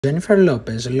Jennifer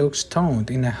Lopez looks toned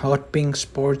in a hot pink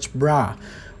sports bra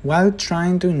while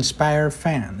trying to inspire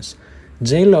fans.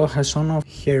 J-Lo has shown off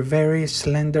her very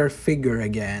slender figure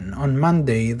again. On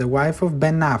Monday, the wife of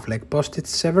Ben Affleck posted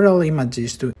several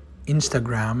images to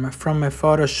Instagram from a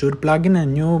photo shoot plugging a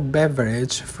new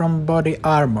beverage from Body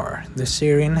Armor. The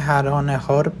Syrian had on a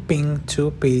hot pink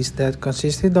two-piece that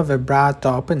consisted of a bra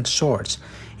top and shorts.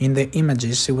 In the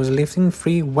images, she was lifting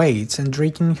free weights and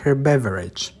drinking her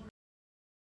beverage.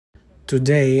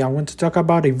 Today, I want to talk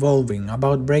about evolving,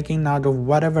 about breaking out of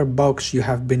whatever box you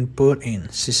have been put in,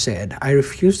 she said. I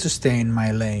refuse to stay in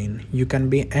my lane. You can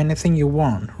be anything you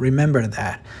want, remember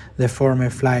that, the former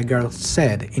Fly Girl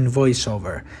said in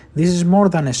voiceover. This is more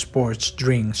than a sports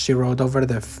drink, she wrote over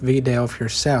the video of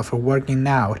herself working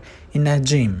out in a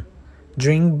gym.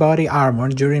 Drink Body Armor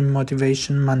during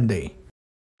Motivation Monday.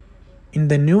 In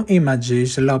the new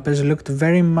images, Lopez looked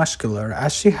very muscular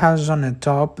as she has on a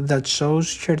top that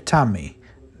shows her tummy.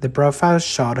 The profile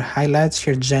shot highlights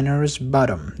her generous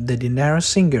bottom. The Dinero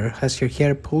singer has her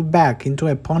hair pulled back into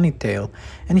a ponytail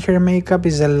and her makeup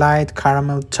is a light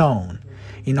caramel tone.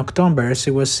 In October,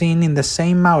 she was seen in the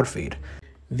same outfit.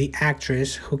 The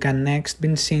actress, who can next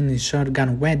be seen in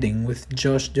Shotgun Wedding with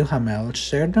Josh Duhamel,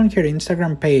 shared on her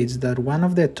Instagram page that one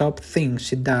of the top things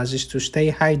she does is to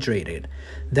stay hydrated.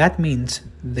 That means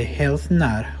the health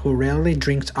nut, who rarely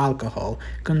drinks alcohol,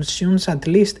 consumes at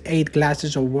least 8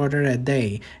 glasses of water a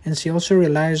day, and she also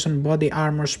relies on Body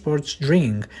Armor sports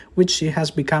drink, which she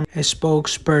has become a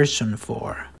spokesperson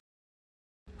for.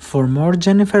 For more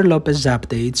Jennifer Lopez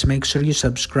updates, make sure you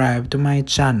subscribe to my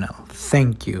channel.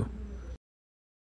 Thank you.